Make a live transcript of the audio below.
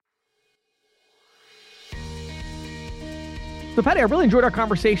So, Patty, I really enjoyed our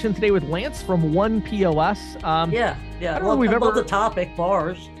conversation today with Lance from One POS. Yeah. I don't know if we've ever the topic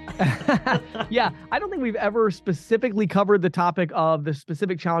bars. Yeah, I don't think we've ever specifically covered the topic of the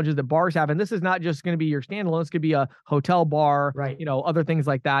specific challenges that bars have. And this is not just going to be your standalone. This could be a hotel bar, Right. Other things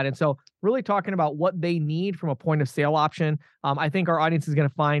like that. And so really talking about what they need from a point of sale option. I think our audience is going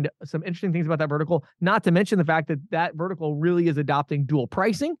to find some interesting things about that vertical, not to mention the fact that that vertical really is adopting dual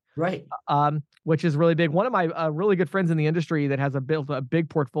pricing. Right. Which is really big. One of my really good friends in the industry that has built a big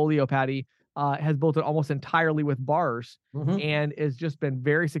portfolio, Patty, has built it almost entirely with bars and has just been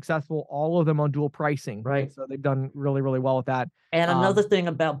very successful. All of them on dual pricing. Right. So they've done really, really well with that. And another thing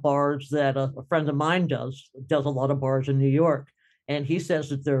about bars that a friend of mine does a lot of bars in New York. And he says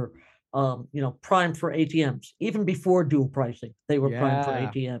that they're, primed for ATMs. Even before dual pricing, they were primed for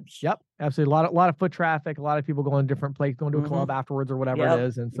ATMs. Yep. Absolutely. A lot of foot traffic, a lot of people going to different places, going to a club afterwards or whatever it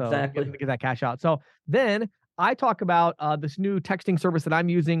is. And so get that cash out. So then I talk about this new texting service that I'm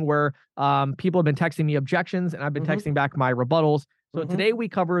using where people have been texting me objections and I've been texting back my rebuttals. So today we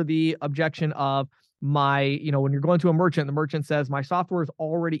cover the objection of when you're going to a merchant, the merchant says, my software is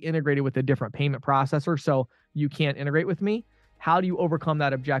already integrated with a different payment processor, so you can't integrate with me. How do you overcome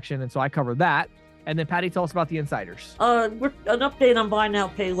that objection? And so I cover that. And then Patty, tell us about the insiders. An update on buy now,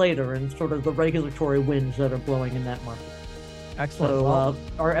 pay later and sort of the regulatory winds that are blowing in that market. Excellent. So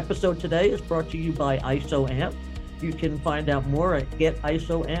our episode today is brought to you by ISOAMP. You can find out more at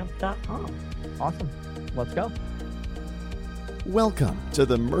getisoamp.com. Awesome. Let's go. Welcome to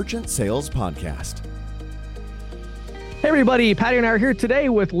the Merchant Sales Podcast. Hey, everybody. Patty and I are here today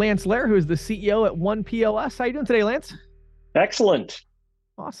with Lance Lair, who is the CEO at One POS. How you doing today, Lance? Excellent.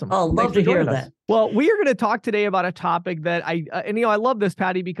 Awesome. Oh, love to hear that. Well, we are going to talk today about a topic that I love this,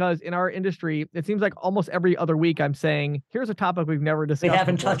 Patty, because in our industry, it seems like almost every other week I'm saying, here's a topic we've never discussed. We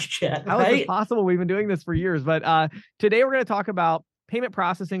haven't before. touched yet. How is this possible? We've been doing this for years. But today we're going to talk about payment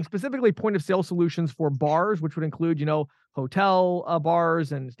processing, specifically point of sale solutions for bars, which would include, hotel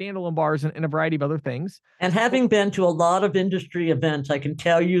bars and standalone bars and a variety of other things. And having been to a lot of industry events, I can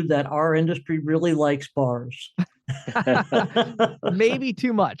tell you that our industry really likes bars. Maybe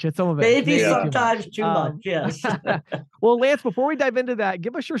too much at some of it. Maybe sometimes too much. Yes. Well, Lance, before we dive into that,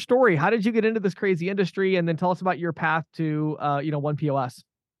 give us your story. How did you get into this crazy industry? And then tell us about your path to, One POS.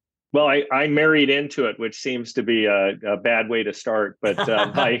 Well, I married into it, which seems to be a bad way to start. But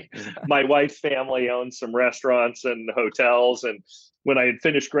my wife's family owns some restaurants and hotels. And when I had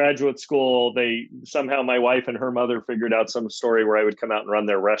finished graduate school, somehow my wife and her mother figured out some story where I would come out and run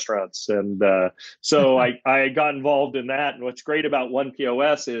their restaurants. And so I got involved in that. And what's great about One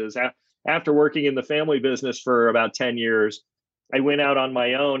POS is after working in the family business for about 10 years, I went out on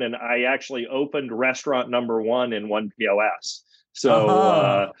my own and I actually opened restaurant number 1 in One POS.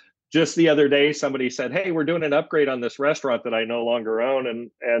 So just the other day, somebody said, hey, we're doing an upgrade on this restaurant that I no longer own.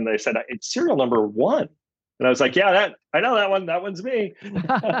 And they said, it's serial number 1. And I was like, yeah, I know that one. That one's me.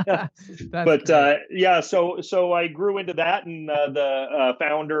 But so I grew into that, and the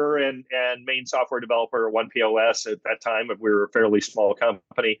founder and main software developer at One POS at that time, we were a fairly small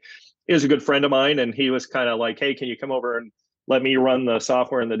company, is a good friend of mine. And he was kind of like, hey, can you come over and let me run the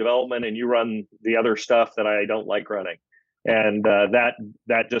software and the development, and you run the other stuff that I don't like running. And that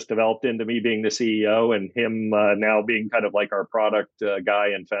just developed into me being the CEO and him now being kind of like our product guy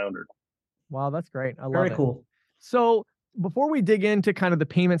and founder. Wow, that's great. I love it. Very cool. So before we dig into kind of the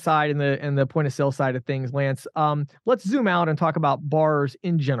payment side and the point of sale side of things, Lance, let's zoom out and talk about bars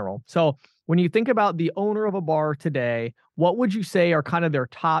in general. So when you think about the owner of a bar today, what would you say are kind of their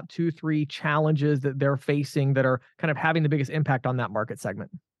top 2-3 challenges that they're facing that are kind of having the biggest impact on that market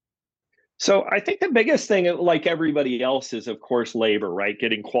segment? So I think the biggest thing, like everybody else, is, of course, labor, right?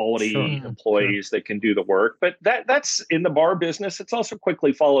 Getting quality employees that can do the work. But that's in the bar business. It's also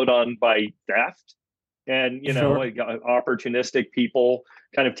quickly followed on by theft and, like opportunistic people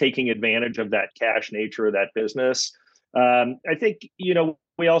kind of taking advantage of that cash nature of that business. I think,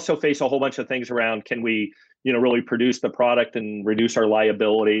 we also face a whole bunch of things around, can we, really produce the product and reduce our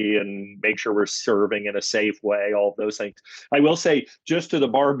liability and make sure we're serving in a safe way, all of those things. I will say, just to the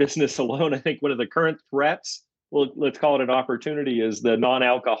bar business alone, I think one of the current threats, well, let's call it an opportunity, is the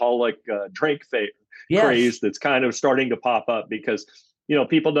non-alcoholic drink craze that's kind of starting to pop up because,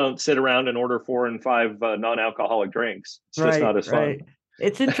 people don't sit around and order 4 and 5 non-alcoholic drinks. It's just not as fun.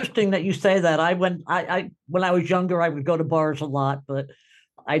 It's interesting that you say that. When I was younger, I would go to bars a lot, but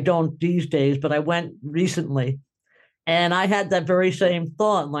I don't these days, but I went recently and I had that very same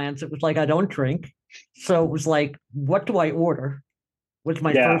thought, Lance. It was like, I don't drink. So it was like, what do I order? Was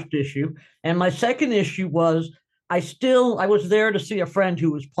my first issue. And my second issue was I was there to see a friend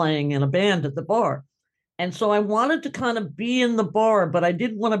who was playing in a band at the bar. And so I wanted to kind of be in the bar, but I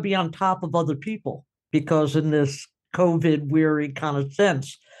didn't want to be on top of other people because in this COVID weary kind of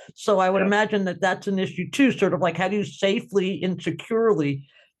sense. So I would imagine that that's an issue too, sort of like how do you safely and securely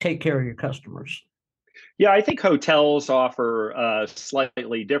take care of your customers? Yeah, I think hotels offer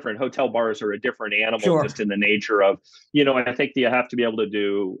slightly different. Hotel bars are a different animal, just in the nature of, I think you have to be able to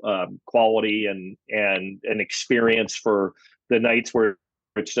do quality and an experience for the nights where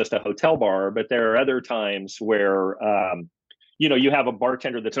it's just a hotel bar. But there are other times where, you have a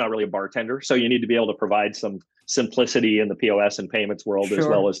bartender that's not really a bartender. So you need to be able to provide some simplicity in the POS and payments world, as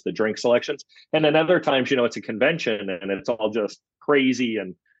well as the drink selections. And then other times, it's a convention and it's all just crazy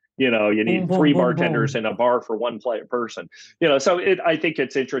and, you need three bartenders in a bar for one person. So I think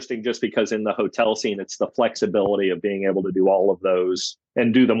it's interesting just because in the hotel scene, it's the flexibility of being able to do all of those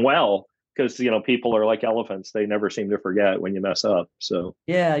and do them well. Because, people are like elephants. They never seem to forget when you mess up. So,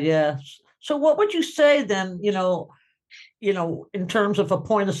 yeah. So what would you say then, in terms of a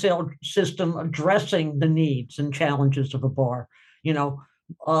point of sale system addressing the needs and challenges of a bar?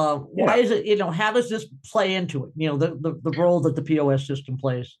 Why is it, how does this play into it? The role that the POS system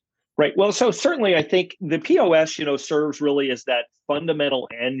plays. Right. Well, so certainly I think the POS, serves really as that fundamental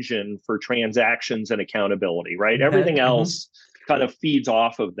engine for transactions and accountability, right? Okay. Everything else kind of feeds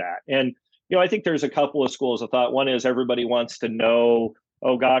off of that. And, I think there's a couple of schools of thought. One is everybody wants to know,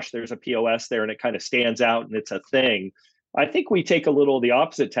 oh gosh, there's a POS there and it kind of stands out and it's a thing. I think we take a little the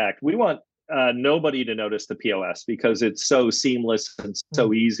opposite tact. We want nobody to notice the POS because it's so seamless and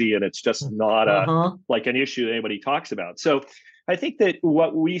so easy, and it's just not like an issue that anybody talks about. So I think that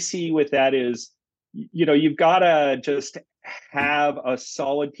what we see with that is, you've got to just have a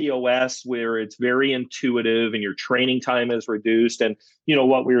solid POS where it's very intuitive and your training time is reduced. And,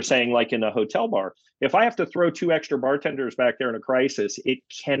 what we were saying, like in a hotel bar, if I have to throw 2 extra bartenders back there in a crisis, it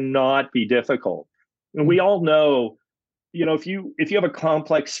cannot be difficult. And we all know, if you have a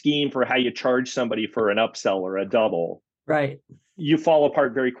complex scheme for how you charge somebody for an upsell or a double, right, you fall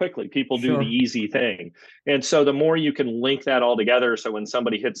apart very quickly. People do the easy thing. And so the more you can link that all together, so when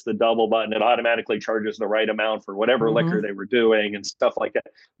somebody hits the double button, it automatically charges the right amount for whatever liquor they were doing and stuff like that.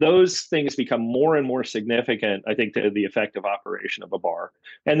 Those things become more and more significant, I think, to the effective operation of a bar.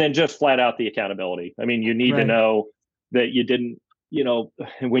 And then just flat out the accountability. I mean, you need to know that you didn't,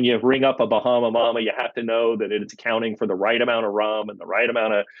 when you ring up a Bahama Mama, you have to know that it's accounting for the right amount of rum and the right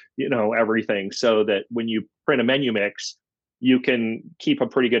amount of, everything, so that when you print a menu mix, you can keep a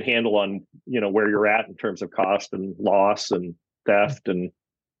pretty good handle on, where you're at in terms of cost and loss and theft and,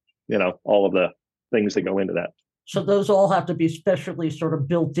 all of the things that go into that. So those all have to be specially sort of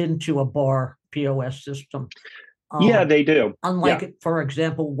built into a bar POS system. Yeah, they do. Unlike, for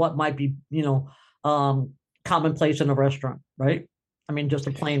example, what might be, commonplace in a restaurant, right? I mean, just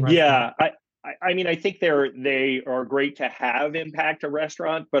a plain restaurant. Yeah, I mean, I think they are great to have impact a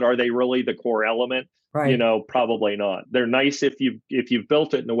restaurant, but are they really the core element? Right. Probably not. They're nice if you've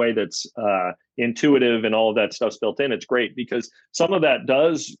built it in a way that's intuitive and all of that stuff's built in. It's great because some of that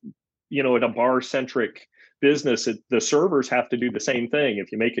does, in a bar-centric business, the servers have to do the same thing.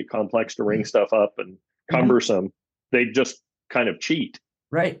 If you make it complex to ring stuff up and cumbersome, they just kind of cheat.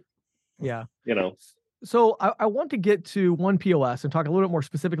 Right. Yeah. So I want to get to one POS and talk a little bit more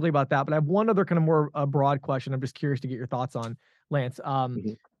specifically about that, but I have one other kind of more broad question. I'm just curious to get your thoughts on, Lance.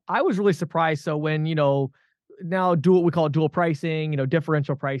 I was really surprised. So when, now we call it dual pricing,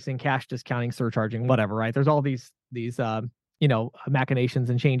 differential pricing, cash discounting, surcharging, whatever, right? There's all these machinations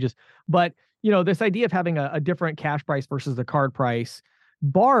and changes. But, this idea of having a different cash price versus the card price,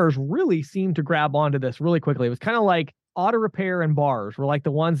 bars really seem to grab onto this really quickly. It was kind of like auto repair and bars were like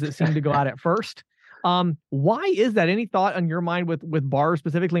the ones that seemed to go out at first. Why is that? Any thought on your mind with bars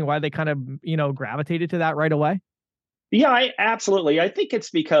specifically, and why they kind of, gravitated to that right away? Yeah, absolutely. I think it's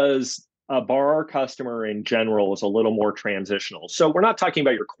because a bar customer in general is a little more transitional. So we're not talking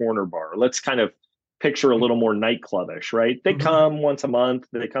about your corner bar. Let's kind of picture a little more nightclubish, right? They come once a month.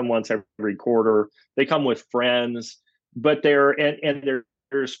 They come once every quarter. They come with friends, but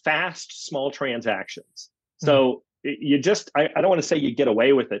there's fast, small transactions. So you just, I don't want to say you get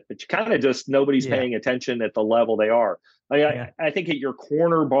away with it, but you kind of just, nobody's paying attention at the level they are. I think at your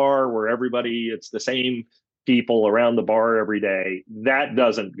corner bar where it's the same people around the bar every day, that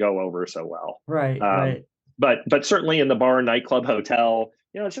doesn't go over so well. Right. Right. But certainly in the bar, nightclub, hotel,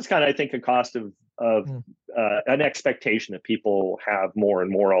 it's just kind of, I think, a cost of an expectation that people have more and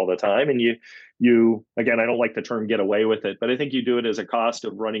more all the time. And you, again, I don't like the term get away with it, but I think you do it as a cost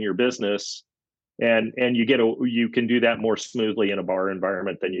of running your business. And you can do that more smoothly in a bar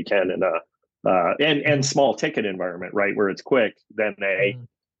environment than you can in a and small ticket environment, right, where it's quick than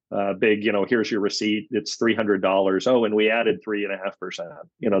big, here's your receipt. It's $300. Oh, and we added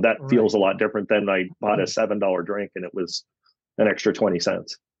 3.5%. That feels a lot different than I bought a $7 drink and it was an extra 20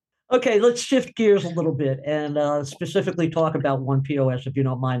 cents. Okay, let's shift gears a little bit and specifically talk about One POS, if you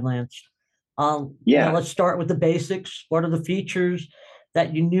don't mind, Lance. Let's start with the basics. What are the features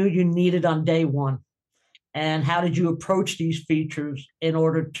that you knew you needed on day one? And how did you approach these features in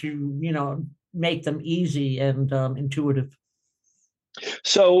order to, make them easy and intuitive?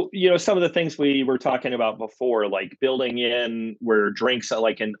 So, some of the things we were talking about before, like building in where drinks,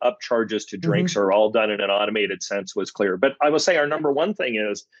 like in upcharges to drinks are all done in an automated sense was clear. But I will say our number one thing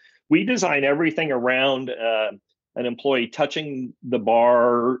is we design everything around an employee touching the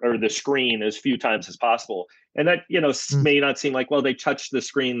bar or the screen as few times as possible. And that, may not seem like, well, they touched the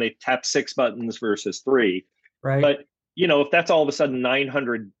screen, they tapped 6 buttons versus 3. Right. But, if that's all of a sudden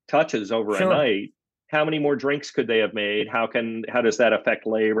 900 touches over a night, how many more drinks could they have made? How does that affect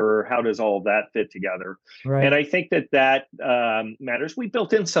labor? How does all of that fit together? Right. And I think that matters. We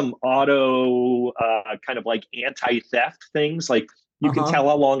built in some auto kind of like anti-theft things. Like you can tell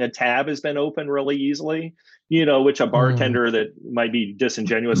how long a tab has been open really easily, which a bartender that might be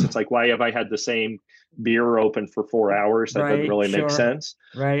disingenuous. It's like, why have I had the same beer open for 4 hours? That doesn't really make sense.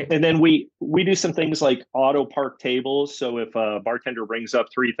 Right. And then we do some things like auto park tables. So if a bartender brings up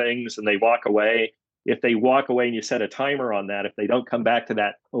 3 things and they walk away, if they walk away and you set a timer on that, if they don't come back to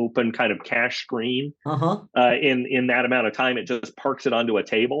that open kind of cash screen in that amount of time, it just parks it onto a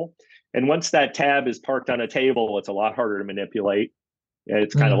table. And once that tab is parked on a table, it's a lot harder to manipulate.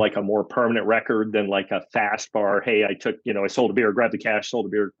 It's kind of like a more permanent record than like a fast bar. Hey, I sold a beer, grab the cash, sold a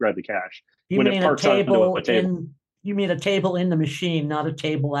beer, grab the cash. You mean a table in the machine, not a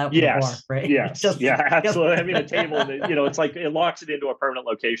table out in the bar, right? Yes. Absolutely. I mean, a table, it's like it locks it into a permanent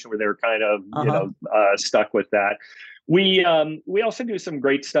location where they're kind of, stuck with that. We also do some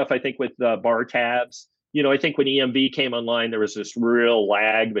great stuff, I think, with bar tabs. I think when EMV came online, there was this real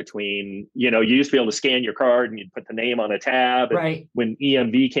lag between, you used to be able to scan your card and you'd put the name on a tab. Right. When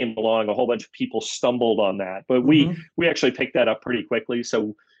EMV came along, a whole bunch of people stumbled on that. But we actually picked that up pretty quickly.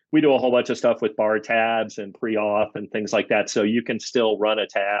 So we do a whole bunch of stuff with bar tabs and pre-auth and things like that. So you can still run a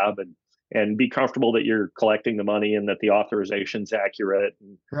tab and be comfortable that you're collecting the money and that the authorization's accurate.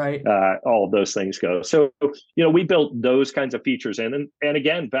 Right. All of those things go. So, we built those kinds of features in. And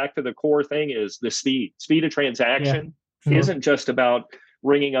again, back to the core thing is the speed. Speed of transaction isn't just about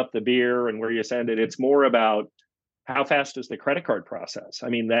ringing up the beer and where you send it. It's more about how fast is the credit card process. I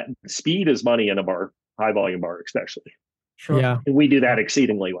mean, that speed is money in a bar, high volume bar, especially. Sure. Yeah. And we do that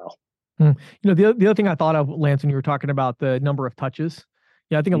exceedingly well. The other thing I thought of, Lance, when you were talking about the number of touches,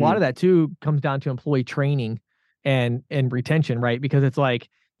 I think a lot of that too comes down to employee training and retention, right? Because it's like,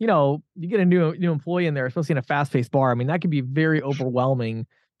 you get a new employee in there, especially in a fast-paced bar. I mean, that can be very overwhelming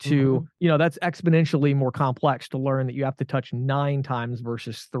to, that's exponentially more complex to learn that you have to touch 9 times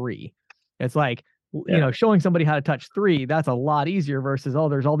versus 3. It's like, showing somebody how to touch 3, that's a lot easier versus,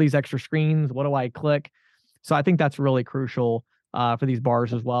 there's all these extra screens. What do I click? So I think that's really crucial for these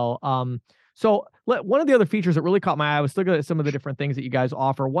bars as well. So one of the other features that really caught my eye, I was looking at some of the different things that you guys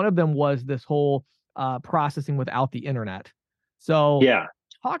offer. One of them was this whole processing without the internet. So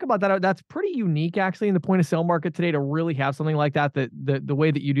talk about that. That's pretty unique actually in the point of sale market today to really have something like that, the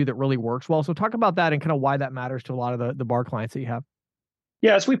way that you do that really works well. So talk about that and kind of why that matters to a lot of the bar clients that you have.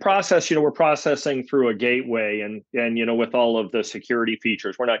 Yeah, as we process, we're processing through a gateway and with all of the security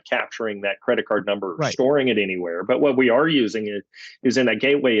features, we're not capturing that credit card number, storing it anywhere. But what we are using is in that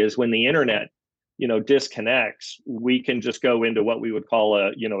gateway is when the internet, disconnects, we can just go into what we would call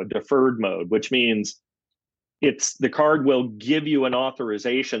a deferred mode, which means the card will give you an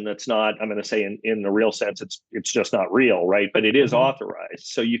authorization that's not, I'm going to say in the real sense, it's just not real, right? But it is authorized.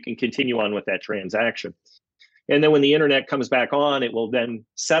 So you can continue on with that transaction. And then when the internet comes back on, it will then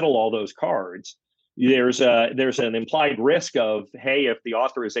settle all those cards. There's an implied risk of, hey, if the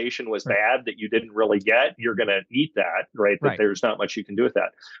authorization was bad that you didn't really get, you're going to eat that, right? But there's not much you can do with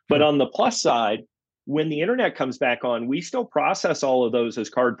that. But on the plus side, when the internet comes back on, we still process all of those as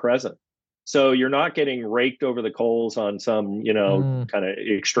card present. So you're not getting raked over the coals on some, kind of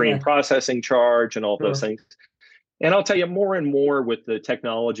extreme processing charge and all those things. And I'll tell you, more and more with the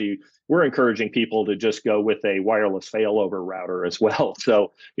technology, we're encouraging people to just go with a wireless failover router as well.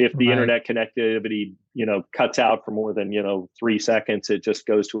 So if the internet connectivity, cuts out for more than, 3 seconds, it just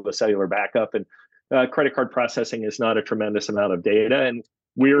goes to a cellular backup. And credit card processing is not a tremendous amount of data. And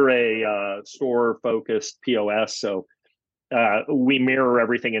we're a store-focused POS. So we mirror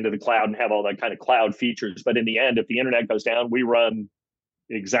everything into the cloud and have all that kind of cloud features. But in the end, if the internet goes down, we run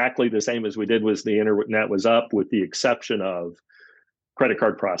exactly the same as we did was the internet was up, with the exception of credit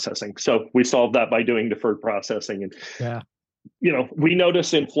card processing. So we solved that by doing deferred processing. And yeah, we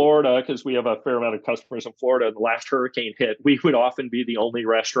notice in Florida, because we have a fair amount of customers in Florida, the last hurricane hit, we would often be the only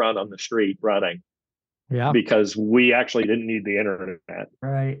restaurant on the street running. Yeah, because we actually didn't need the internet.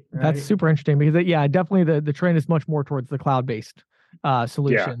 Right. That's super interesting because definitely the trend is much more towards the cloud-based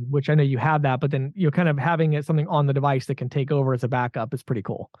solution, which I know you have that, but then kind of having it something on the device that can take over as a backup is pretty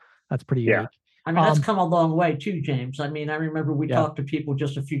cool. That's pretty unique. I mean, that's come a long way too, James. I mean, I remember we talked to people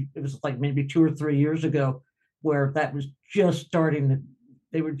it was like maybe 2 or 3 years ago, where that was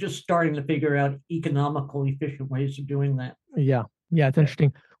they were just starting to figure out economical, efficient ways of doing that. Yeah, it's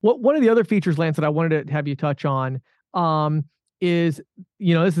interesting. One of the other features, Lance, that I wanted to have you touch on is,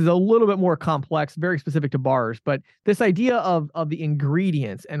 this is a little bit more complex, very specific to bars, but this idea of the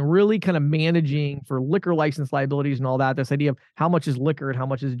ingredients and really kind of managing for liquor license liabilities and all that, this idea of how much is liquor and how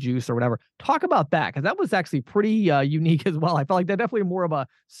much is juice or whatever. Talk about that, because that was actually pretty unique as well. I felt like that definitely more of a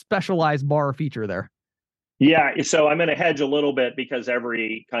specialized bar feature there. Yeah, so I'm going to hedge a little bit because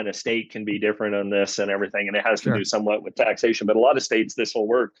every kind of state can be different on this and everything, and it has to do somewhat with taxation, but a lot of states this will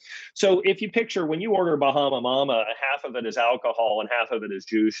work. So if you picture when you order Bahama Mama, half of it is alcohol and half of it is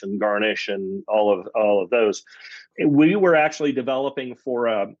juice and garnish and all of those. We were actually developing for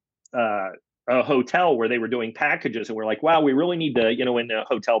a hotel where they were doing packages, and we're like, wow, we really need to, in a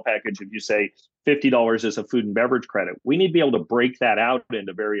hotel package, if you say $50 is a food and beverage credit, we need to be able to break that out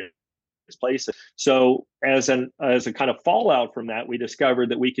into various places. So as a kind of fallout from that, we discovered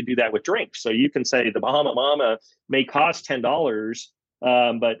that we could do that with drinks. So you can say the Bahama Mama may cost $10,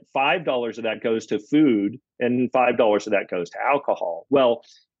 but $5 of that goes to food and $5 of that goes to alcohol. Well,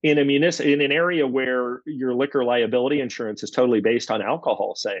 in an area where your liquor liability insurance is totally based on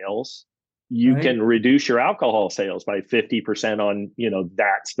alcohol sales, you can reduce your alcohol sales by 50% on,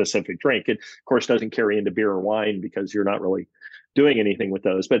 that specific drink. It, of course, doesn't carry into beer or wine because you're not really doing anything with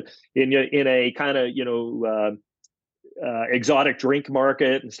those. But in a kind of, exotic drink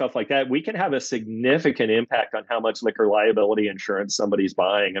market and stuff like that, we can have a significant impact on how much liquor liability insurance somebody's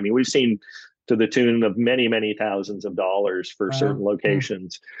buying. I mean, we've seen to the tune of many, many thousands of dollars for certain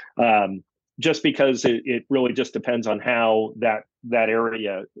locations. Just because it really just depends on how that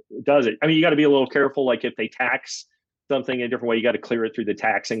area does it. I mean, you got to be a little careful. Like if they tax something in a different way, you got to clear it through the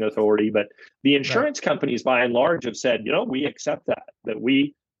taxing authority. But the insurance companies, by and large, have said, we accept that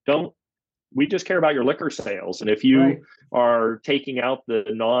we just care about your liquor sales. And if you are taking out the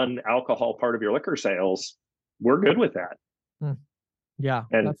non-alcohol part of your liquor sales, we're good with that. Yeah.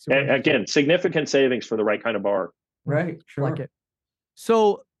 And again, significant savings for the right kind of bar. Right. Sure. Like it.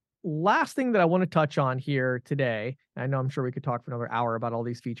 So last thing that I want to touch on here today, I know I'm sure we could talk for another hour about all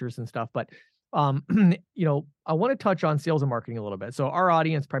these features and stuff, but I want to touch on sales and marketing a little bit. So our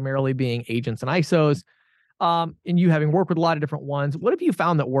audience primarily being agents and ISOs, and you having worked with a lot of different ones, what have you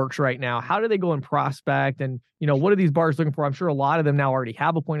found that works right now? How do they go and prospect? And, what are these bars looking for? I'm sure a lot of them now already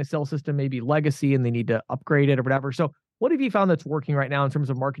have a point of sale system, maybe legacy, and they need to upgrade it or whatever. So what have you found that's working right now in terms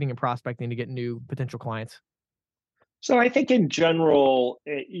of marketing and prospecting to get new potential clients? So I think in general,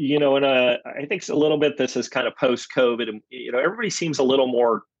 I think a little bit this is kind of post-COVID, and everybody seems a little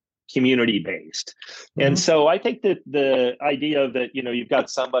more community-based. And so I think that the idea of that, you've got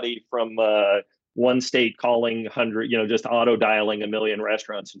somebody from one state calling 100, just auto dialing 1 million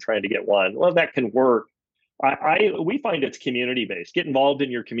restaurants and trying to get one. Well, that can work. We find it's community-based. Get involved in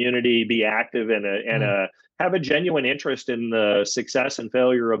your community, be active and have a genuine interest in the success and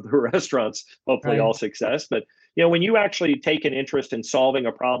failure of the restaurants, hopefully all success. But when you actually take an interest in solving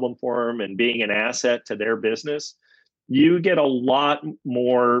a problem for them and being an asset to their business, you get a lot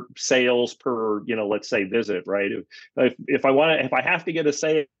more sales per, let's say visit, right? If I have to get a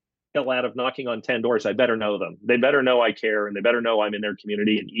sale out of knocking on 10 doors, I better know them. They better know I care, and they better know I'm in their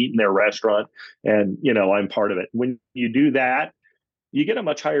community and eat in their restaurant, and I'm part of it. When you do that, you get a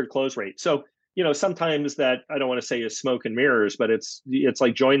much higher close rate. So, sometimes that, I don't want to say is smoke and mirrors, but it's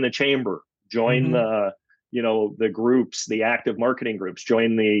like join the chamber, join the groups, the active marketing groups,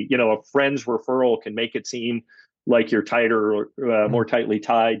 join the, a friend's referral can make it seem like you're tighter, more tightly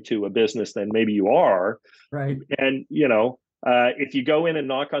tied to a business than maybe you are. Right. And, if you go in and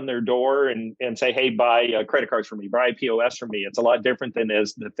knock on their door and say, hey, buy credit cards for me, buy POS for me, it's a lot different than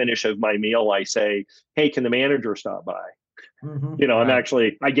as the finish of my meal, I say, hey, can the manager stop by?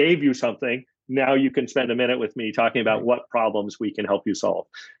 I gave you something. Now you can spend a minute with me talking about what problems we can help you solve.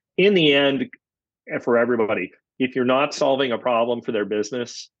 In the end, for everybody, if you're not solving a problem for their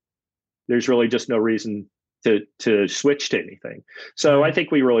business, there's really just no reason to switch to anything. So I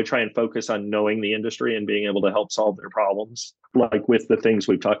think we really try and focus on knowing the industry and being able to help solve their problems, like with the things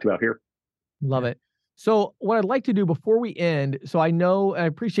we've talked about here. Love it. So what I'd like to do before we end, so I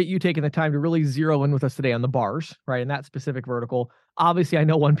appreciate you taking the time to really zero in with us today on the bars, right? In that specific vertical. Obviously, I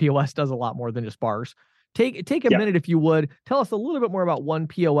know One POS does a lot more than just bars. Take a minute, if you would, tell us a little bit more about One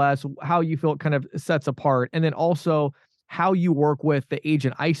POS, how you feel it kind of sets apart, and then also how you work with the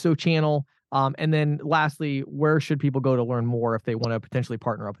Agent ISO channel. And then lastly, where should people go to learn more if they want to potentially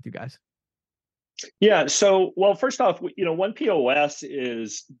partner up with you guys? Yeah. So, well, first off, One POS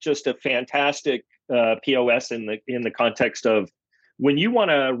is just a fantastic POS in the context of when you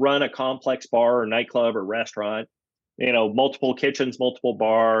want to run a complex bar or nightclub or restaurant, multiple kitchens, multiple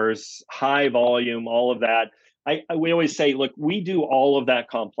bars, high volume, all of that. We always say, look, we do all of that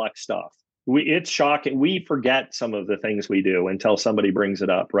complex stuff. It's shocking. We forget some of the things we do until somebody brings it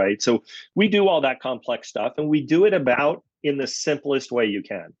up, right? So we do all that complex stuff, and we do it about in the simplest way you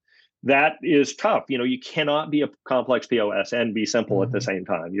can. That is tough. You cannot be a complex POS and be simple at the same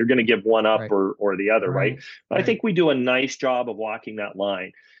time. You're going to give one up or the other, right? But I think we do a nice job of walking that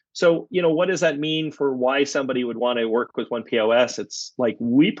line. So, what does that mean for why somebody would want to work with One POS? It's like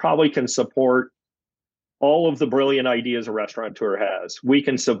we probably can support all of the brilliant ideas a restaurateur has. We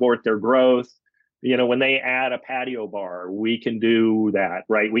can support their growth. When they add a patio bar, we can do that,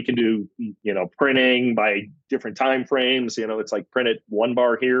 right? We can do, printing by different time frames. It's like print it one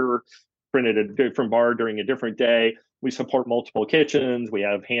bar here, print it a different bar during a different day. We support multiple kitchens. We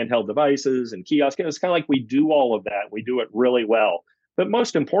have handheld devices and kiosks. It's kind of like we do all of that. We do it really well. But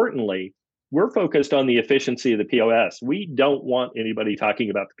most importantly, we're focused on the efficiency of the POS. We don't want anybody talking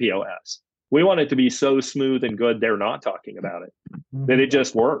about the POS. We want it to be so smooth and good they're not talking about it, that it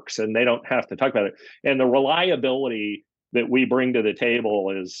just works and they don't have to talk about it. And the reliability that we bring to the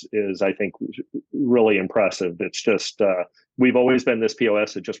table is I think, really impressive. It's just, we've always been this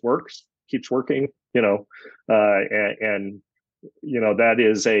POS that just works, keeps working, and that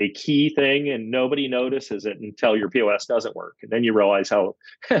is a key thing, and nobody notices it until your POS doesn't work. And then you realize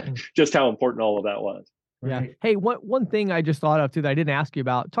just how important all of that was. Yeah. Right. Hey, one thing I just thought of too that I didn't ask you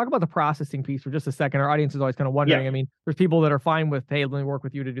about. Talk about the processing piece for just a second. Our audience is always kind of wondering. Yeah. I mean, there's people that are fine with, hey, let me work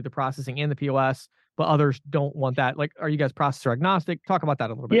with you to do the processing and the POS, but others don't want that. Like, are you guys processor agnostic? Talk about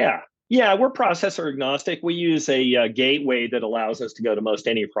that a little bit. Yeah, we're processor agnostic. We use a gateway that allows us to go to most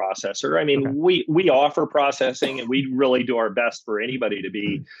any processor. I mean, we offer processing, and we really do our best for anybody to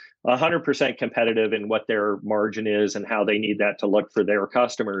be 100% competitive in what their margin is and how they need that to look for their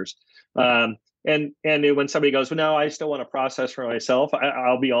customers. And when somebody goes, well, no, I still want to process for myself,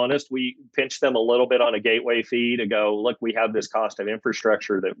 I'll be honest, we pinch them a little bit on a gateway fee to go, look, we have this cost of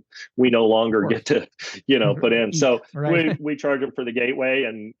infrastructure that we no longer get to, put in. So we charge them for the gateway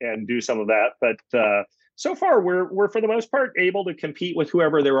and do some of that. But so far, we're for the most part able to compete with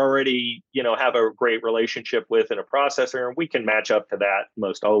whoever they're already, have a great relationship with in a processor, and we can match up to that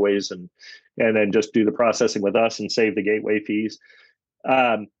most always, and then just do the processing with us and save the gateway fees.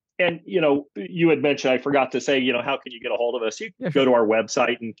 And, you had mentioned, I forgot to say, how can you get a hold of us? You go to our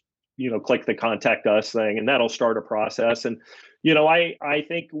website and, click the contact us thing, and that'll start a process. And, I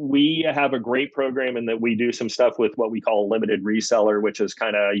think we have a great program in that we do some stuff with what we call a limited reseller, which is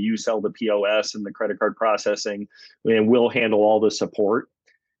kind of you sell the POS and the credit card processing, and we'll handle all the support.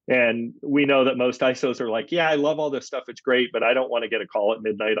 And we know that most ISOs are like, yeah, I love all this stuff. It's great, but I don't want to get a call at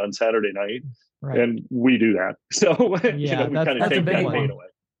midnight on Saturday night. Right. And we do that. So, we kind of take that pain away.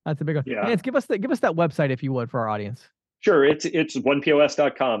 That's a big one. Yeah. Lance, give us that website if you would for our audience. Sure. It's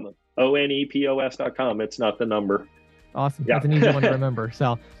onepos.com. ONEPOS.com. It's not the number. Awesome. Yeah. That's an easy one to remember.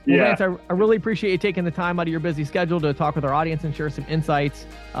 So, Lance, I really appreciate you taking the time out of your busy schedule to talk with our audience and share some insights.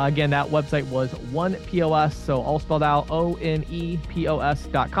 Again, that website was OnePOS. So all spelled out,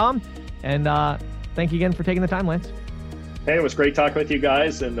 ONEPOS.com. And thank you again for taking the time, Lance. Hey, it was great talking with you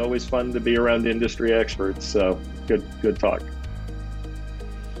guys, and always fun to be around industry experts. So good talk.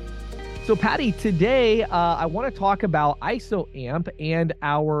 So, Patty, today I want to talk about ISOAMP and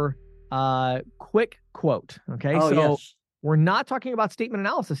our quick quote. Okay, We're not talking about statement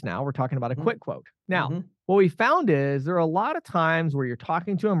analysis now. We're talking about a quick quote. Now, what we found is there are a lot of times where you're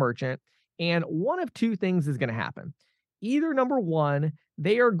talking to a merchant, and one of two things is going to happen. Either number one,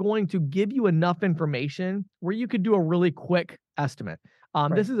 they are going to give you enough information where you could do a really quick estimate.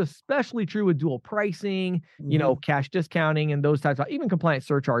 This is especially true with dual pricing, cash discounting and those types of, even compliant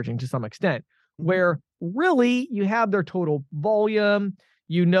surcharging to some extent, where really you have their total volume,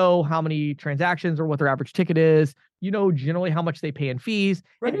 how many transactions or what their average ticket is, generally how much they pay in fees,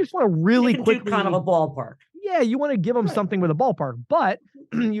 and you just want to really quickly do kind of a ballpark. Yeah, you want to give them something with a ballpark, but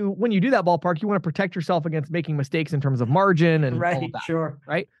when you do that ballpark, you want to protect yourself against making mistakes in terms of margin and all of that. Sure.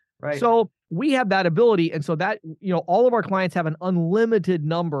 Right. So we have that ability. And so that, all of our clients have an unlimited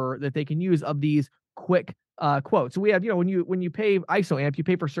number that they can use of these quick quotes. So we have, when you pay ISOAMP, you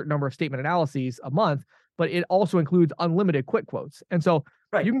pay for a certain number of statement analyses a month, but it also includes unlimited quick quotes. And so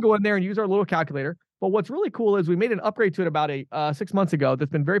you can go in there and use our little calculator. But what's really cool is we made an upgrade to it about 6 months ago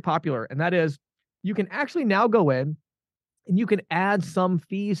that's been very popular. And that is, you can actually now go in and you can add some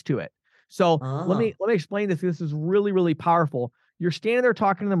fees to it. So let me explain this. This is really, really powerful. You're standing there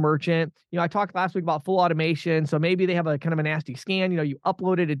talking to the merchant. I talked last week about full automation. So maybe they have a kind of a nasty scan. You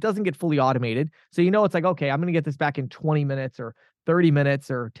upload it. It doesn't get fully automated. So it's like, okay, I'm going to get this back in 20 minutes or 30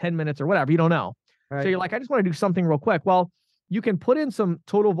 minutes or 10 minutes or whatever. You don't know. Right. So you're like, I just want to do something real quick. Well, you can put in some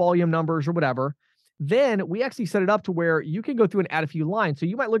total volume numbers or whatever. Then we actually set it up to where you can go through and add a few lines. So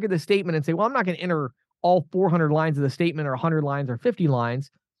you might look at the statement and say, well, I'm not going to enter all 400 lines of the statement or 100 lines or 50 lines,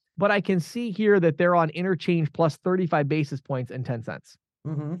 but I can see here that they're on interchange plus 35 basis points and 10 cents.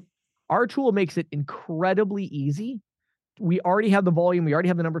 Mm-hmm. Our tool makes it incredibly easy. We already have the volume. We already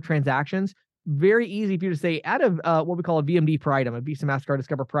have the number of transactions. Very easy for you to say, add a what we call a VMD per item, a Visa MasterCard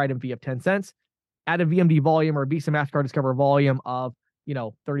Discover per item fee of 10 cents, add a VMD volume or a Visa MasterCard Discover volume of,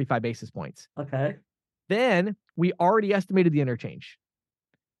 35 basis points. Okay. Then we already estimated the interchange.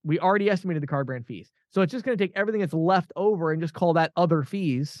 We already estimated the card brand fees. So it's just going to take everything that's left over and just call that other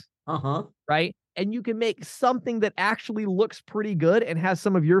fees. Right. And you can make something that actually looks pretty good and has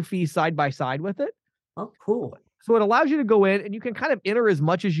some of your fees side by side with it. Oh, cool. So it allows you to go in and you can kind of enter as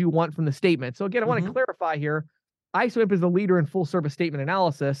much as you want from the statement. So again, I want to clarify here. ISOAMP is the leader in full service statement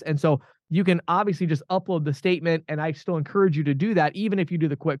analysis. And so you can obviously just upload the statement. And I still encourage you to do that, even if you do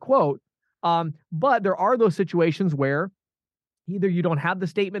the quick quote. But there are those situations where either you don't have the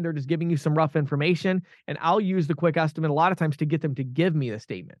statement, they're just giving you some rough information, and I'll use the quick estimate a lot of times to get them to give me the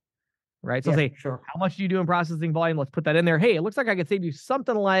statement, right? So I'll say, sure. How much do you do in processing volume? Let's put that in there. Hey, it looks like I could save you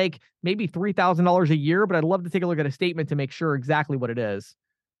something like maybe $3,000 a year, but I'd love to take a look at a statement to make sure exactly what it is.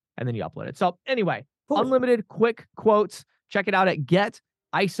 And then you upload it. So anyway, unlimited quick quotes. Check it out at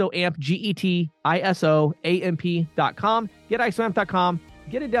getisoamp.com. Getisoamp.com.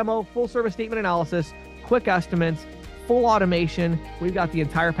 Get a demo, full service statement analysis, quick estimates, full automation. We've got the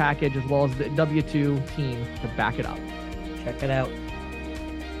entire package as well as the W2 team to back it up. Check it out.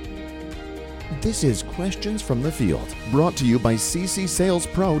 This is Questions from the Field, brought to you by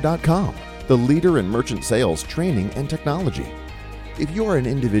ccsalespro.com, the leader in merchant sales training and technology. If you're an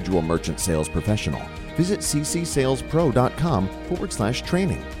individual merchant sales professional, visit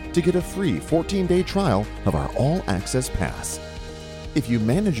ccsalespro.com/training to get a free 14-day trial of our all-access pass. If you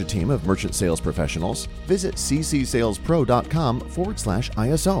manage a team of merchant sales professionals, visit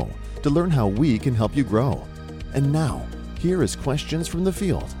ccsalespro.com/ISO to learn how we can help you grow. And now, here is Questions from the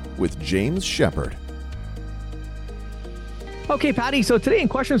Field with James Shepard. Okay, Patty. So today in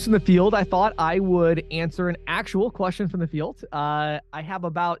Questions from the Field, I thought I would answer an actual question from the field. I have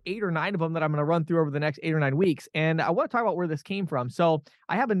about 8 or 9 of them that I'm going to run through over the next 8 or 9 weeks. And I want to talk about where this came from. So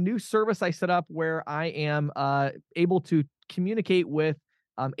I have a new service I set up where I am able to communicate with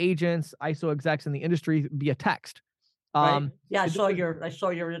agents, ISO execs in the industry via text. Right. Yeah, I saw your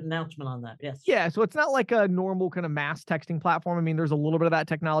announcement on that. Yes. Yeah. So it's not like a normal kind of mass texting platform. I mean, there's a little bit of that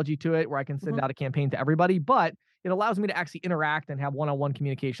technology to it where I can send out a campaign to everybody, but it allows me to actually interact and have one-on-one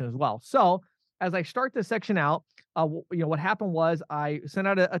communication as well. So as I start this section out, what happened was I sent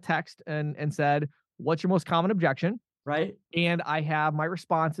out a text and said, what's your most common objection? Right. And I have my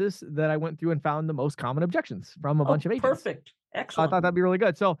responses that I went through and found the most common objections from a bunch of agents. Perfect. Excellent. I thought that'd be really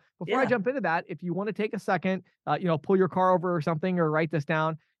good. So before I jump into that, if you want to take a second, pull your car over or something or write this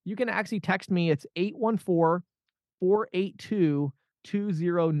down, you can actually text me. It's 814-482-2090.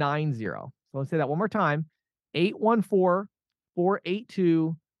 So let's say that one more time.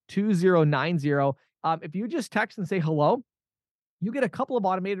 814-482-2090. If you just text and say hello, you get a couple of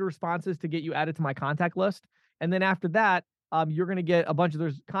automated responses to get you added to my contact list. And then after that, you're going to get a bunch of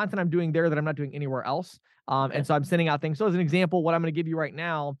there's content I'm doing there that I'm not doing anywhere else. And so I'm sending out things. So as an example, what I'm going to give you right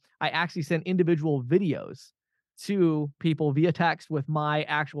now, I actually send individual videos to people via text with my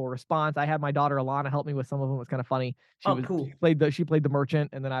actual response. I had my daughter Alana help me with some of them. It was kind of funny. Cool. She played the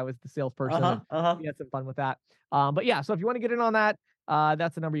merchant, and then I was the salesperson. We had some fun with that. But yeah, so if you want to get in on that,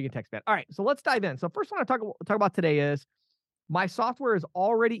 that's the number you can text me at. All right, so let's dive in. So first one I talk about today is my software is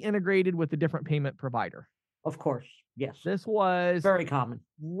already integrated with a different payment provider. Of course. Yes. This was very common.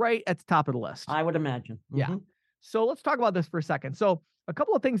 Right at the top of the list. I would imagine. Yeah. So let's talk about this for a second. So a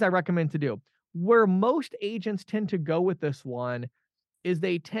couple of things I recommend to do. Where most agents tend to go with this one is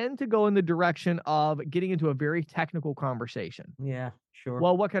they tend to go in the direction of getting into a very technical conversation. Yeah, sure.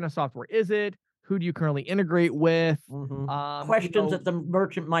 Well, what kind of software is it? Who do you currently integrate with? Questions that the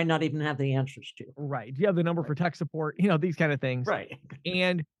merchant might not even have the answers to. Right. Do you have the number for tech support? These kind of things. Right.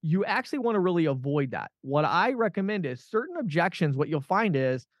 And you actually want to really avoid that. What I recommend is certain objections. What you'll find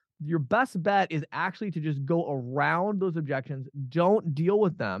is your best bet is actually to just go around those objections. Don't deal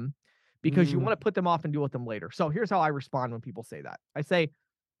with them because you want to put them off and deal with them later. So here's how I respond when people say that. I say,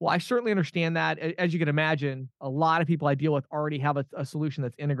 well, I certainly understand that. As you can imagine, a lot of people I deal with already have a solution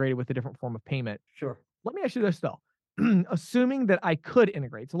that's integrated with a different form of payment. Sure. Let me ask you this, though. Assuming that I could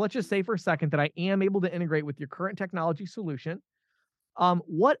integrate. So let's just say for a second that I am able to integrate with your current technology solution.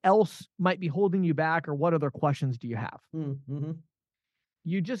 What else might be holding you back, or what other questions do you have?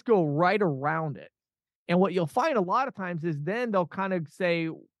 You just go right around it. And what you'll find a lot of times is then they'll kind of say,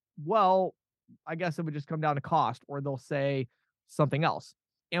 well, I guess it would just come down to cost, or they'll say something else.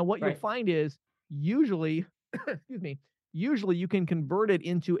 And what you'll find is usually, usually you can convert it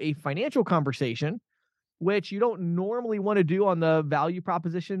into a financial conversation, which you don't normally want to do on the value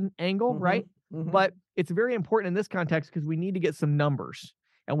proposition angle, right? But it's very important in this context because we need to get some numbers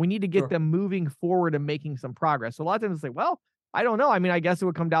and we need to get them moving forward and making some progress. So a lot of times they say, well, I don't know. I mean, I guess it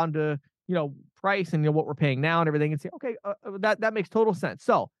would come down to, price and what we're paying now and everything, and say, okay, that makes total sense.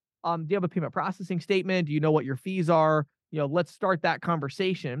 So do you have a payment processing statement? Do you know what your fees are? Let's start that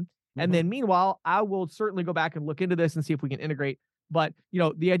conversation. And then meanwhile, I will certainly go back and look into this and see if we can integrate. But,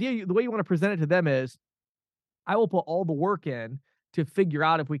 the idea, the way you want to present it to them is I will put all the work in to figure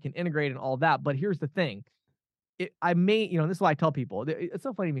out if we can integrate and all that. But here's the thing. I may, this is why I tell people, it's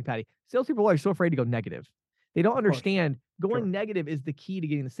so funny to me, Patty. Salespeople are so afraid to go negative. They don't understand going negative is the key to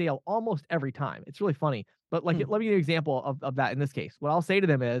getting the sale almost every time. It's really funny. But let me give you an example of that in this case. What I'll say to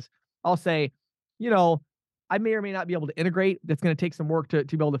them is, I'll say, I may or may not be able to integrate. That's going to take some work to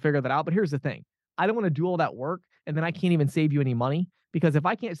be able to figure that out. But here's the thing. I don't want to do all that work and then I can't even save you any money, because if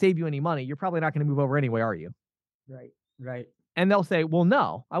I can't save you any money, you're probably not going to move over anyway, are you? Right. And they'll say, well,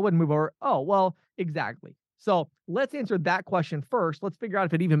 no, I wouldn't move over. Oh, well, exactly. So let's answer that question first. Let's figure out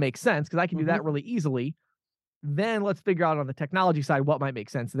if it even makes sense, because I can do that really easily. Then let's figure out on the technology side what might make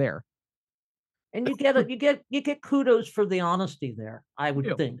sense there. And you get kudos for the honesty there, I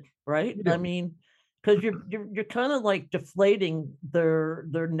would think, right? I mean, because you're kind of like deflating their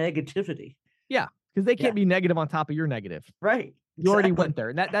negativity. Yeah, because they can't be negative on top of your negative. Right. You already went there.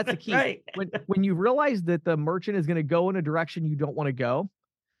 And that's the key. Right. When you realize that the merchant is going to go in a direction you don't want to go,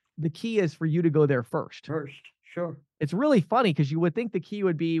 the key is for you to go there first. Sure. It's really funny because you would think the key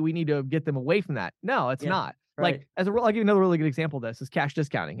would be we need to get them away from that. No, it's not. Right. Like, I'll give you another really good example of this is cash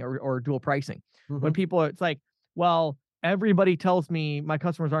discounting or dual pricing. When people, it's like, well, everybody tells me my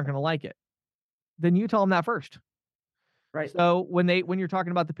customers aren't going to like it. Then you tell them that first. Right. So when you're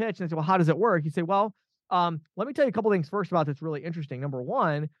talking about the pitch and they say, well, how does it work? You say, well, let me tell you a couple things first about that's really interesting. Number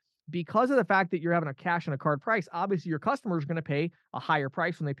one, because of the fact that you're having a cash and a card price, obviously your customer is going to pay a higher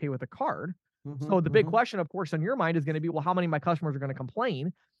price when they pay with a card. So the big question, of course, on your mind is going to be, well, how many of my customers are going to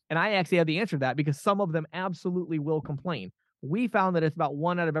complain? And I actually have the answer to that, because some of them absolutely will complain. We found that it's about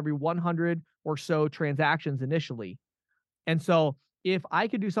 1 out of every 100 or so transactions initially. And so if I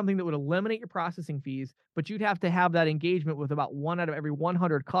could do something that would eliminate your processing fees, but you'd have to have that engagement with about 1 out of every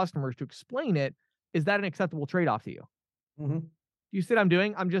 100 customers to explain it, is that an acceptable trade-off to you? You see what I'm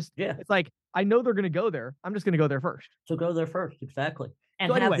doing? It's like, I know they're going to go there. I'm just going to go there first. So go there first. Exactly.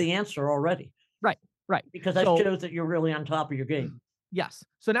 And have the answer already. Right. Because that shows that you're really on top of your game. Yes.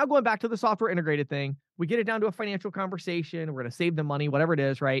 So now going back to the software integrated thing, we get it down to a financial conversation. We're going to save them money, whatever it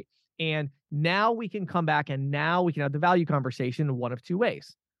is, right? And now we can come back and now we can have the value conversation in one of two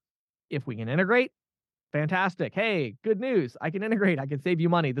ways. If we can integrate, fantastic. Hey, good news. I can integrate. I can save you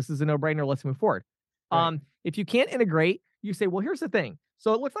money. This is a no-brainer. Let's move forward. Right. If you can't integrate, you say, well, here's the thing.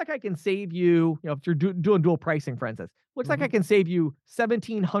 So it looks like I can save you, if you're doing dual pricing, for instance, looks like I can save you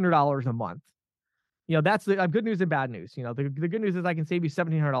 $1,700 a month. That's the good news and bad news. The good news is I can save you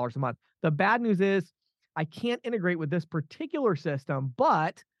 $1,700 a month. The bad news is I can't integrate with this particular system,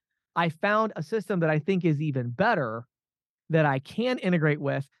 but I found a system that I think is even better that I can integrate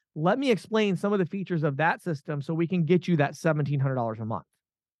with. Let me explain some of the features of that system so we can get you that $1,700 a month.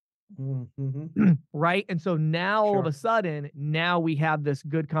 Right. And so now all of a sudden, now we have this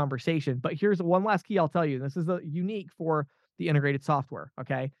good conversation. But here's one last key I'll tell you. This is unique for the integrated software.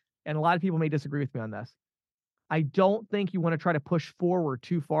 Okay. And a lot of people may disagree with me on this. I don't think you want to try to push forward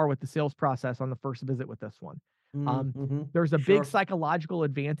too far with the sales process on the first visit with this one. There's a big psychological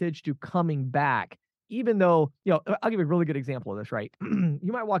advantage to coming back, even though, I'll give you a really good example of this, right? You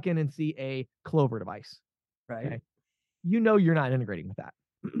might walk in and see a Clover device. Right. Okay? You're not integrating with that.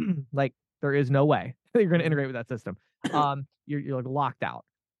 Like, there is no way you're going to integrate with that system. You're like locked out.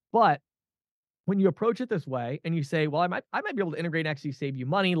 But when you approach it this way and you say, well, I might be able to integrate and actually save you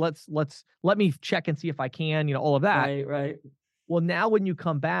money. Let me check and see if I can, all of that. Right. Well, now when you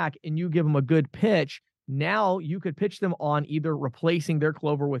come back and you give them a good pitch, now you could pitch them on either replacing their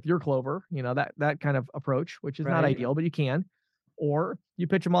Clover with your Clover, that kind of approach, which is not ideal, but you can, or you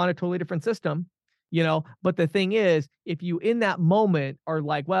pitch them on a totally different system, but the thing is, if you in that moment are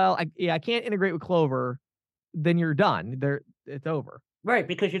like, well, I can't integrate with Clover, then you're done. It's over. Right,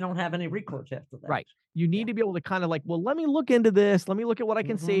 because you don't have any recourse after that. Right. You need to be able to kind of like, well, let me look into this. Let me look at what I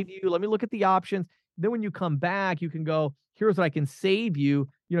can save you. Let me look at the options. Then when you come back, you can go, here's what I can save you.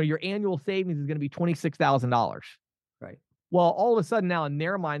 Your annual savings is going to be $26,000. Right. Well, all of a sudden now in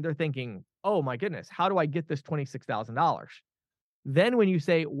their mind, they're thinking, oh my goodness, how do I get this $26,000? Then when you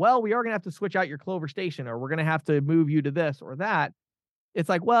say, well, we are going to have to switch out your Clover station, or we're going to have to move you to this or that, it's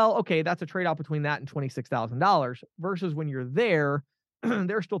like, well, okay, that's a trade-off between that and $26,000 versus when you're there,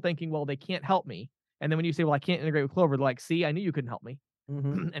 they're still thinking, well, they can't help me. And then when you say, well, I can't integrate with Clover, they're like, see, I knew you couldn't help me.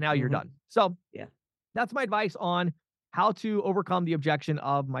 And now you're done. So yeah, that's my advice on how to overcome the objection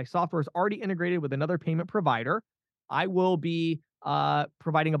of my software is already integrated with another payment provider. I will be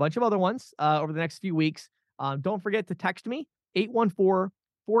providing a bunch of other ones over the next few weeks. Don't forget to text me,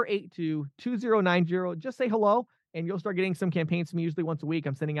 814-482-2090. Just say hello, and you'll start getting some campaigns from me usually once a week.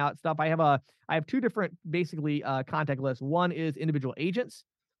 I'm sending out stuff. I have two different basically contact lists. One is individual agents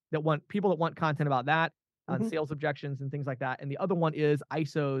that want content about that, on sales objections and things like that. And the other one is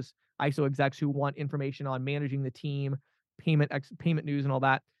ISO execs who want information on managing the team, payment news and all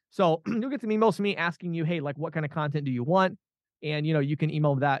that. So you'll get some emails from me asking you, hey, like what kind of content do you want? And you can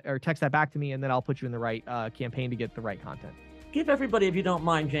email that or text that back to me, and then I'll put you in the right campaign to get the right content. Give everybody, if you don't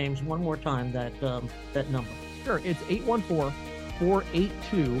mind, James, one more time that number. Sure. It's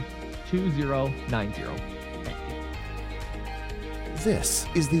 814-482-2090. This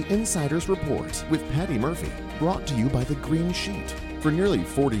is the Insider's Report with Patty Murphy, brought to you by The Green Sheet. For nearly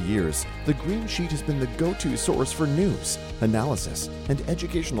 40 years, The Green Sheet has been the go-to source for news, analysis, and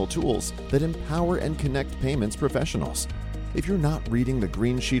educational tools that empower and connect payments professionals. If you're not reading The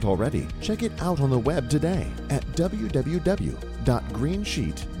Green Sheet already, check it out on the web today at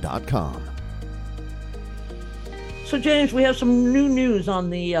www.greensheet.com. So, James, we have some new news on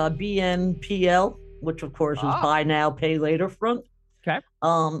the BNPL, which, of course, is Buy Now, Pay Later front. Okay.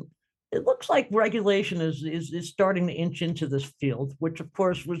 It looks like regulation is starting to inch into this field, which, of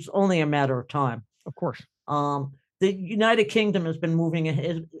course, was only a matter of time. Of course. The United Kingdom has been moving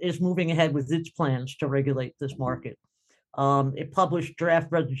ahead with its plans to regulate this market. It published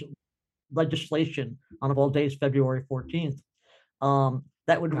draft legislation on, of all days, February 14th,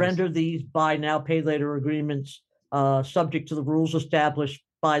 that would render these Buy Now, Pay Later agreements subject to the rules established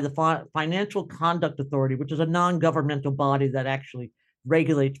by the Financial Conduct Authority, which is a non-governmental body that actually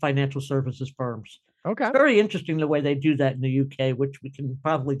regulates financial services firms. Okay. It's very interesting the way they do that in the UK, which we can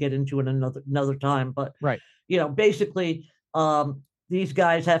probably get into in another time. But basically, these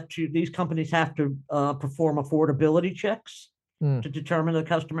companies have to perform affordability checks to determine the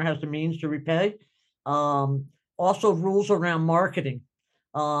customer has the means to repay. Also, rules around marketing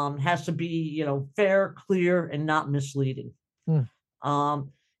has to be, fair, clear, and not misleading.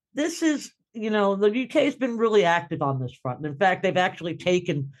 This is, the UK has been really active on this front. In fact, they've actually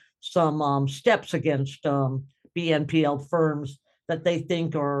taken some steps against BNPL firms that they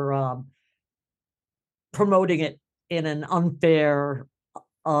think are promoting it in an unfair,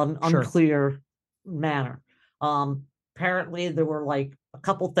 unclear manner. Apparently, there were like a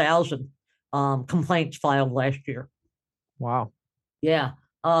couple thousand complaints filed last year. Wow. Yeah.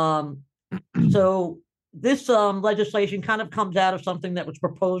 So this legislation kind of comes out of something that was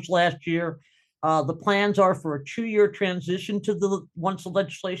proposed last year. The plans are for a 2-year transition once the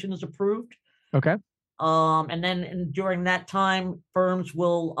legislation is approved. Okay. And then during that time, firms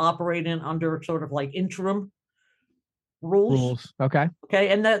will operate under sort of like interim rules. Okay. Okay.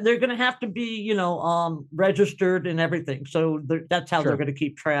 And they're going to have to be, registered and everything. So that's how they're going to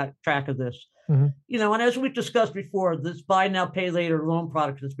keep track of this. And as we discussed before, this Buy Now, Pay Later loan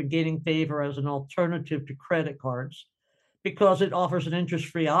product has been gaining favor as an alternative to credit cards because it offers an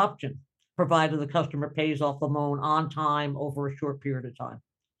interest-free option, provided the customer pays off the loan on time over a short period of time.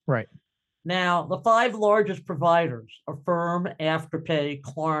 Right. Now, the 5 largest providers, Affirm, Afterpay,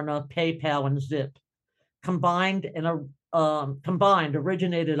 Klarna, PayPal, and Zip, combined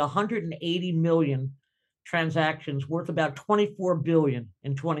originated 180 million transactions worth about $24 billion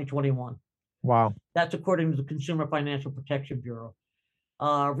in 2021. Wow. That's according to the Consumer Financial Protection Bureau.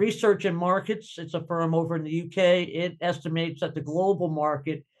 Research and Markets, it's a firm over in the UK. It estimates that the global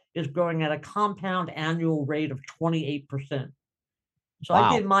market is growing at a compound annual rate of 28%. So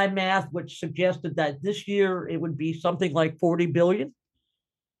I did my math, which suggested that this year it would be something like 40 billion.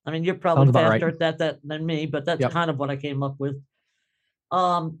 I mean, you're probably faster at that than me, but that's kind of what I came up with.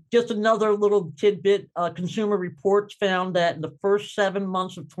 Just another little tidbit, Consumer Reports found that in the first 7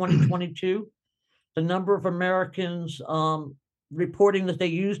 months of 2022, the number of Americans reporting that they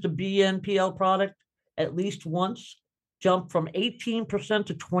used a BNPL product at least once jumped from 18%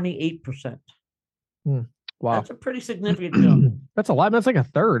 to 28%. Wow. That's a pretty significant jump. That's a lot. That's like a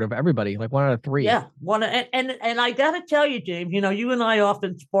third of everybody, like 1 out of 3. Yeah. And I got to tell you, James, you and I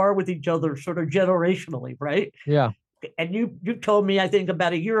often spar with each other sort of generationally, right? Yeah. And you told me, I think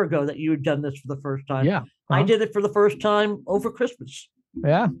about a year ago, that you had done this for the first time. Yeah. I did it for the first time over Christmas.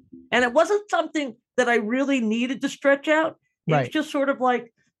 Yeah. And it wasn't something that I really needed to stretch out. It's just sort of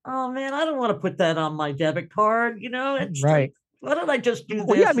like, oh man, I don't want to put that on my debit card. It's right. Why don't I just do this?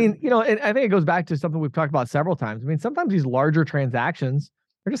 Well, yeah, I mean, and I think it goes back to something we've talked about several times. I mean, sometimes these larger transactions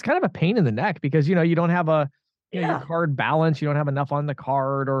are just kind of a pain in the neck because, you don't have your card balance. You don't have enough on the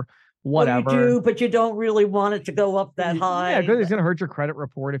card or whatever. Well, you do, but you don't really want it to go up that high. Yeah, because it's going to hurt your credit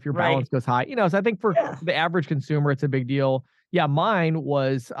report if your balance goes high. So I think for the average consumer, it's a big deal. Yeah, mine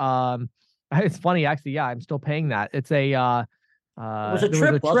was, it's funny, actually. Yeah, I'm still paying that. It's a, it was a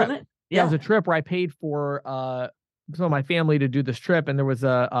trip, wasn't it? Yeah, it was a trip where I paid for some of my family to do this trip, and there was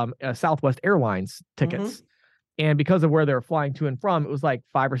a Southwest Airlines tickets. Mm-hmm. And because of where they were flying to and from, it was like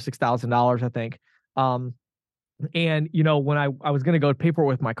 $5,000 or $6,000, I think. And when I was going to go pay for it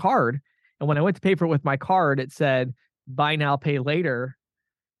with my card, and when I went to pay for it with my card, it said buy now, pay later.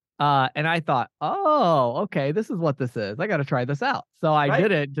 And I thought, oh, okay, this is what this is. I got to try this out. So I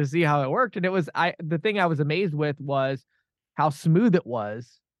did it to see how it worked. And the thing I was amazed with was how smooth it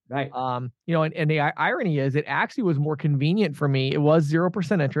was. Right. And the irony is it actually was more convenient for me. It was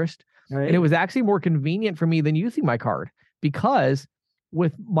 0% interest. Right. And it was actually more convenient for me than using my card, because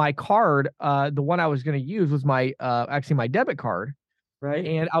with my card, the one I was going to use was my debit card. Right.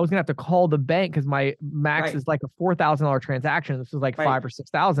 And I was going to have to call the bank because my max is like a $4,000 transaction. This was like $5,000 or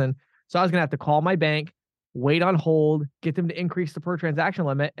 $6,000. So I was going to have to call my bank, wait on hold, get them to increase the per transaction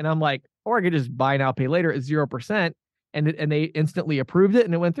limit. And I'm like, or I could just buy now, pay later at 0%. And they instantly approved it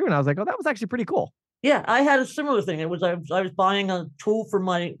and it went through. And I was like, oh, that was actually pretty cool. Yeah, I had a similar thing. I was buying a tool for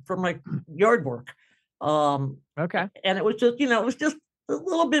my yard work. Okay. And it was just a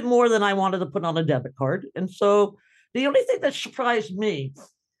little bit more than I wanted to put on a debit card. And so the only thing that surprised me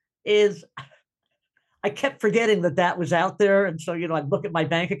is I kept forgetting that was out there. And so, I'd look at my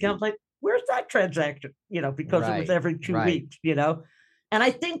bank account like, where's that transaction? Because it was every 2 weeks, And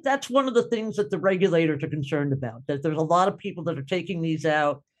I think that's one of the things that the regulators are concerned about, that there's a lot of people that are taking these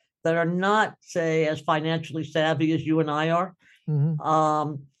out that are not, say, as financially savvy as you and I are.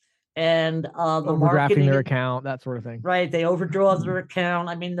 Mm-hmm. And the overdrafting their account, that sort of thing. Right. They overdraw their account.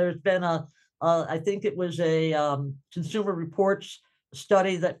 I mean, there's been I think it was a Consumer Reports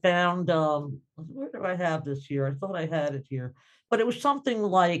study that found, where do I have this here? I thought I had it here, but it was something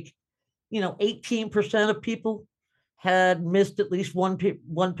like, 18% of people had missed at least one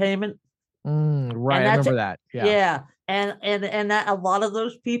payment. Right. I remember that. Yeah. Yeah. And that a lot of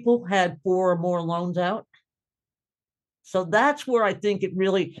those people had 4 or more loans out. So that's where I think it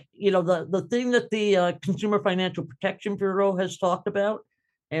really, the thing that the Consumer Financial Protection Bureau has talked about,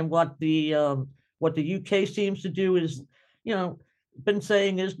 and what the UK seems to do is, been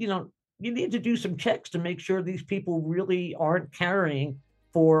saying is, you need to do some checks to make sure these people really aren't carrying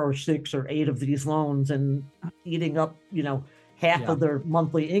 4 or 6 or 8 of these loans and eating up, half of their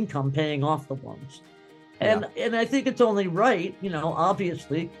monthly income paying off the loans. And I think it's only right,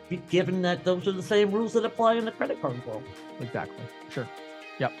 obviously, given that those are the same rules that apply in the credit card world. Exactly. Sure.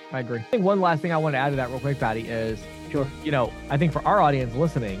 Yep, I agree. I think one last thing I want to add to that real quick, Patty, is, sure. I think for our audience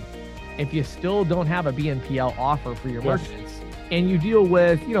listening, if you still don't have a BNPL offer for your merchants, and you deal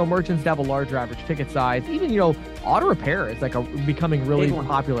with, merchants that have a larger average ticket size, even, auto repair is like becoming really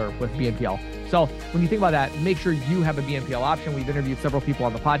popular with BNPL. So when you think about that, make sure you have a BNPL option. We've interviewed several people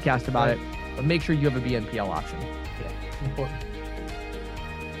on the podcast about it, but make sure you have a BNPL option. Yeah, important.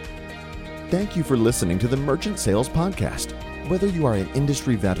 Thank you for listening to the Merchant Sales Podcast. Whether you are an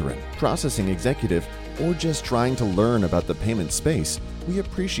industry veteran, processing executive, or just trying to learn about the payment space, we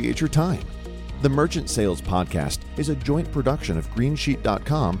appreciate your time. The Merchant Sales Podcast is a joint production of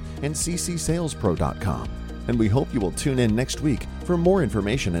Greensheet.com and ccsalespro.com, and we hope you will tune in next week for more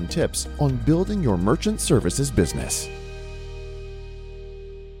information and tips on building your merchant services business.